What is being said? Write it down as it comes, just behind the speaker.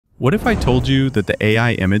What if I told you that the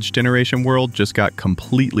AI image generation world just got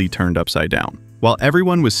completely turned upside down? While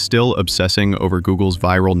everyone was still obsessing over Google's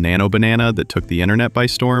viral Nano Banana that took the internet by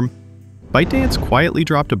storm, ByteDance quietly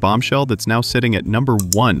dropped a bombshell that's now sitting at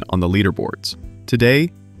 #1 on the leaderboards.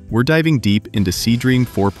 Today, we're diving deep into Seedream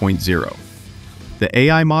 4.0, the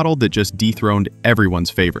AI model that just dethroned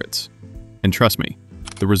everyone's favorites. And trust me,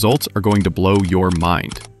 the results are going to blow your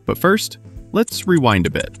mind. But first, let's rewind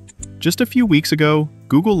a bit. Just a few weeks ago,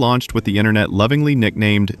 Google launched what the internet lovingly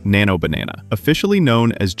nicknamed Nano Banana, officially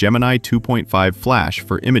known as Gemini 2.5 Flash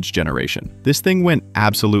for image generation. This thing went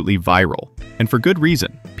absolutely viral, and for good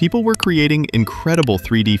reason. People were creating incredible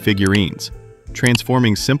 3D figurines,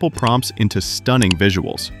 transforming simple prompts into stunning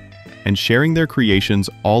visuals, and sharing their creations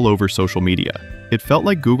all over social media. It felt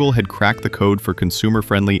like Google had cracked the code for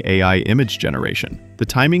consumer-friendly AI image generation. The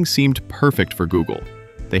timing seemed perfect for Google.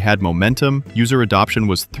 They had momentum, user adoption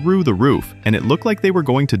was through the roof, and it looked like they were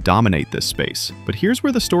going to dominate this space. But here's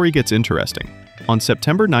where the story gets interesting. On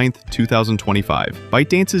September 9th, 2025,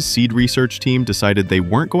 ByteDance's seed research team decided they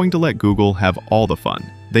weren't going to let Google have all the fun.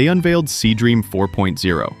 They unveiled Seedream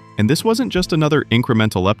 4.0, and this wasn't just another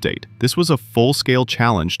incremental update. This was a full-scale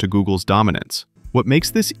challenge to Google's dominance. What makes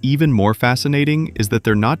this even more fascinating is that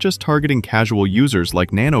they're not just targeting casual users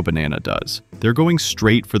like Nano Banana does. They're going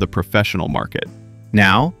straight for the professional market.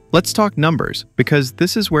 Now, let's talk numbers, because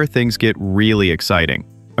this is where things get really exciting.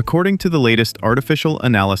 According to the latest artificial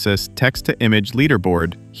analysis text-to-image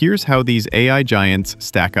leaderboard, here's how these AI giants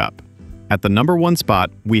stack up. At the #1 spot,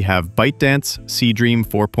 we have ByteDance Seedream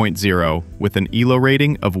 4.0 with an ELO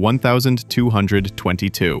rating of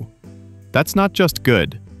 1,222. That's not just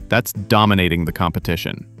good, that's dominating the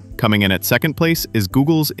competition. Coming in at second place is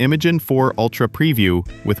Google's Imagen 4 Ultra Preview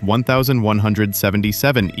with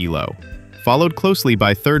 1,177 ELO. Followed closely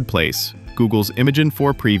by third place, Google's Imagen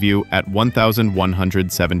 4 Preview at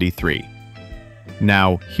 1,173.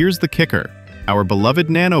 Now, here's the kicker. Our beloved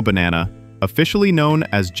Nano Banana, officially known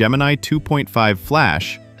as Gemini 2.5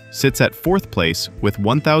 Flash, sits at fourth place with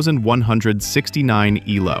 1,169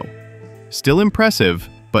 ELO. Still impressive,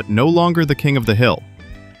 but no longer the king of the hill.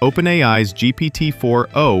 OpenAI's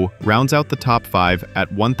GPT-4o rounds out the top 5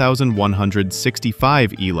 at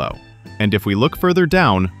 1,165 ELO. And if we look further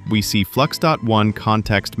down, we see Flux.1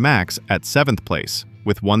 Context Max at 7th place,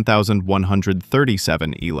 with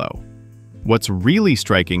 1,137 ELO. What's really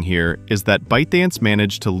striking here is that ByteDance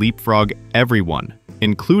managed to leapfrog everyone,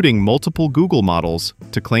 including multiple Google models,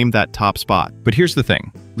 to claim that top spot. But here's the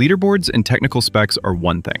thing, leaderboards and technical specs are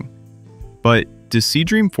one thing. But does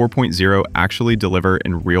Seedream 4.0 actually deliver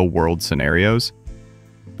in real-world scenarios?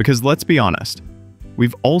 Because let's be honest,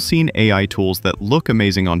 we've all seen AI tools that look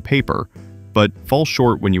amazing on paper, but fall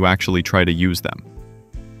short when you actually try to use them.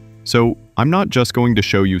 So I'm not just going to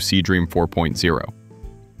show you Seedream 4.0.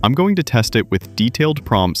 I'm going to test it with detailed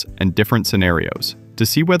prompts and different scenarios to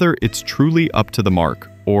see whether it's truly up to the mark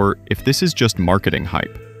or if this is just marketing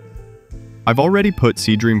hype. I've already put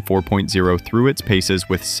Seedream 4.0 through its paces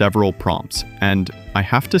with several prompts, and I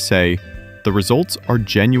have to say, the results are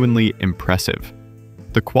genuinely impressive.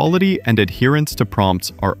 The quality and adherence to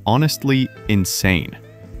prompts are honestly insane.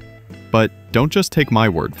 But don't just take my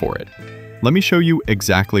word for it. Let me show you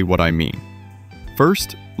exactly what I mean.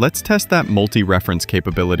 First, let's test that multi-reference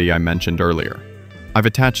capability I mentioned earlier. I've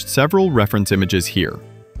attached several reference images here.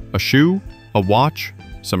 A shoe, a watch,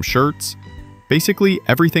 some shirts, basically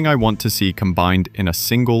everything I want to see combined in a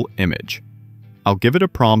single image. I'll give it a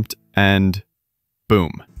prompt and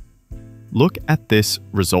boom. Look at this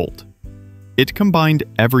result. It combined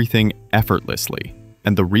everything effortlessly,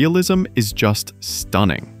 and the realism is just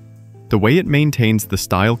stunning. The way it maintains the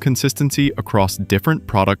style consistency across different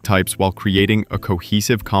product types while creating a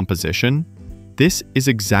cohesive composition, this is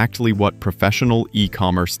exactly what professional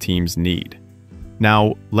e-commerce teams need.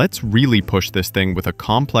 Now, let's really push this thing with a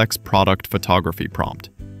complex product photography prompt.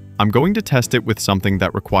 I'm going to test it with something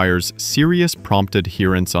that requires serious prompt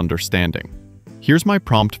adherence understanding. Here's my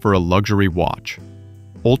prompt for a luxury watch.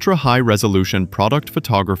 Ultra-high-resolution product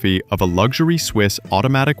photography of a luxury Swiss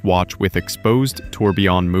automatic watch with exposed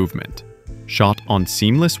tourbillon movement. Shot on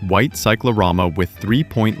seamless white cyclorama with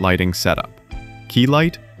 3-point lighting setup. Key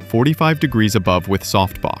light, 45 degrees above with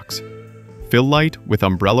softbox. Fill light with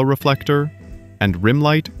umbrella reflector, and rim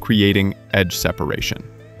light creating edge separation.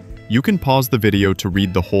 You can pause the video to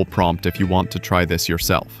read the whole prompt if you want to try this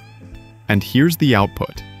yourself. And here's the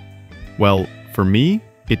output. Well, for me,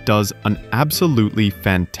 it does an absolutely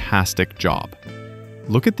fantastic job.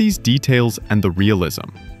 Look at these details and the realism.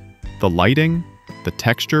 The lighting, the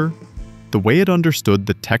texture, the way it understood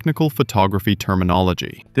the technical photography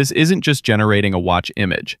terminology. This isn't just generating a watch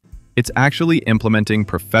image. It's actually implementing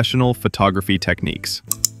professional photography techniques.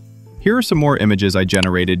 Here are some more images I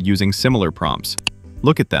generated using similar prompts.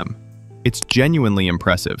 Look at them. It's genuinely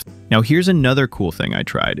impressive. Now here's another cool thing I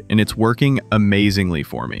tried, and it's working amazingly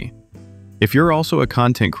for me. If you're also a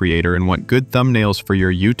content creator and want good thumbnails for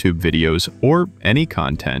your YouTube videos or any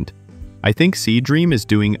content, I think Seedream is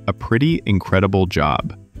doing a pretty incredible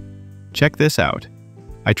job. Check this out.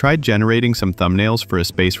 I tried generating some thumbnails for a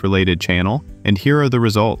space-related channel, and here are the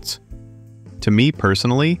results. To me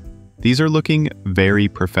personally, these are looking very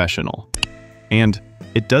professional. And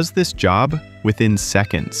it does this job within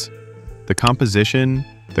seconds. The composition,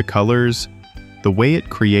 the colors, the way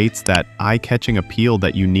it creates that eye-catching appeal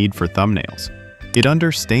that you need for thumbnails. It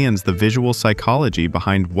understands the visual psychology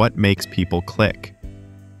behind what makes people click.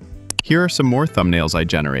 Here are some more thumbnails I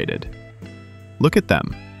generated. Look at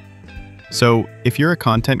them. So, if you're a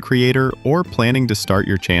content creator or planning to start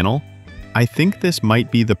your channel, I think this might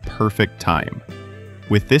be the perfect time.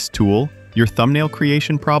 With this tool, your thumbnail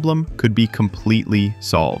creation problem could be completely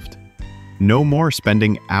solved. No more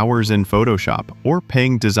spending hours in Photoshop or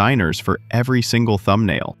paying designers for every single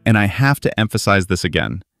thumbnail. And I have to emphasize this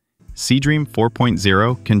again. Seedream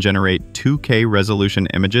 4.0 can generate 2K resolution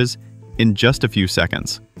images in just a few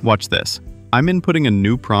seconds. Watch this. I'm inputting a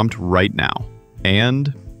new prompt right now.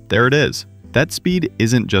 And there it is. That speed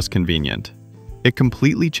isn't just convenient. It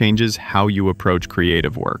completely changes how you approach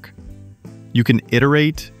creative work. You can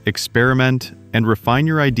iterate, experiment, and refine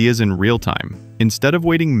your ideas in real time, instead of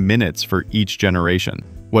waiting minutes for each generation.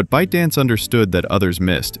 What ByteDance understood that others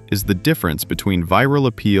missed is the difference between viral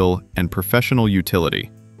appeal and professional utility.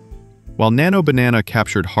 While Nano Banana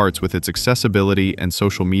captured hearts with its accessibility and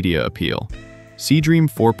social media appeal, Seedream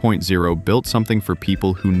 4.0 built something for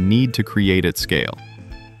people who need to create at scale.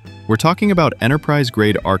 We're talking about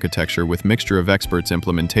enterprise-grade architecture with mixture of experts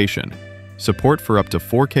implementation, support for up to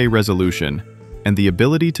 4K resolution, and the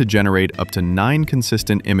ability to generate up to 9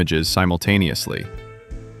 consistent images simultaneously.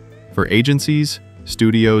 For agencies,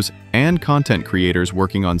 studios, and content creators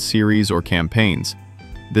working on series or campaigns,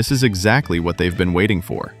 this is exactly what they've been waiting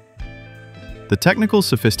for. The technical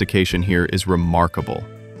sophistication here is remarkable.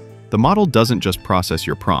 The model doesn't just process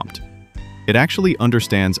your prompt. It actually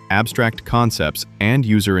understands abstract concepts and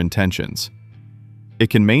user intentions. It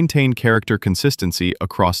can maintain character consistency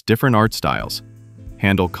across different art styles,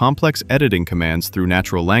 handle complex editing commands through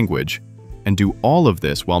natural language, and do all of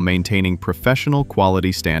this while maintaining professional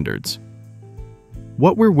quality standards.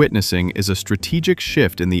 What we're witnessing is a strategic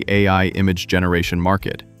shift in the AI image generation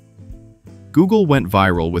market. Google went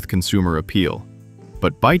viral with consumer appeal,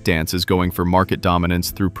 but ByteDance is going for market dominance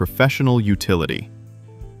through professional utility.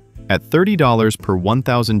 At $30 per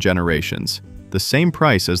 1,000 generations, the same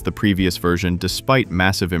price as the previous version despite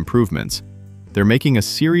massive improvements, they're making a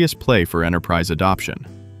serious play for enterprise adoption.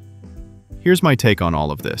 Here's my take on all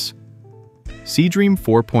of this. Seedream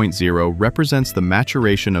 4.0 represents the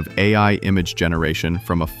maturation of AI image generation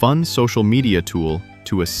from a fun social media tool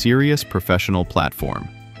to a serious professional platform.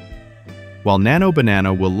 While Nano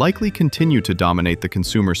Banana will likely continue to dominate the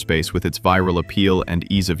consumer space with its viral appeal and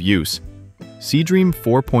ease of use, Seedream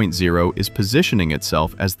 4.0 is positioning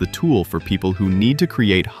itself as the tool for people who need to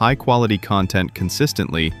create high-quality content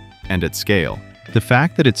consistently and at scale. The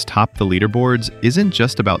fact that it's topped the leaderboards isn't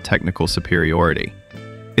just about technical superiority.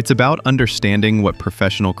 It's about understanding what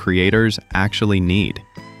professional creators actually need: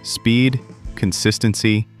 speed,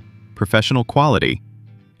 consistency, professional quality,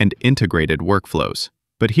 and integrated workflows.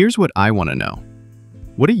 But here's what I want to know.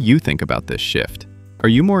 What do you think about this shift? Are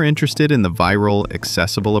you more interested in the viral,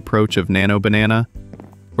 accessible approach of Nano Banana?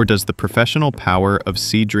 Or does the professional power of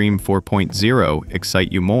Seedream 4.0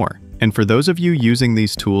 excite you more? And for those of you using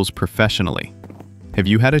these tools professionally, have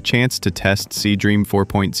you had a chance to test Seedream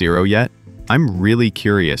 4.0 yet? I'm really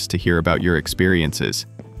curious to hear about your experiences.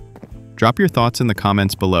 Drop your thoughts in the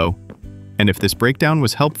comments below, and if this breakdown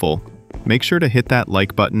was helpful, make sure to hit that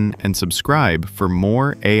like button and subscribe for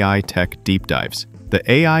more AI tech deep dives. The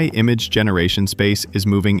AI image generation space is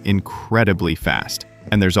moving incredibly fast,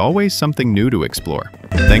 and there's always something new to explore.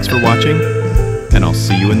 Thanks for watching, and I'll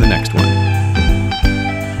see you in the next one.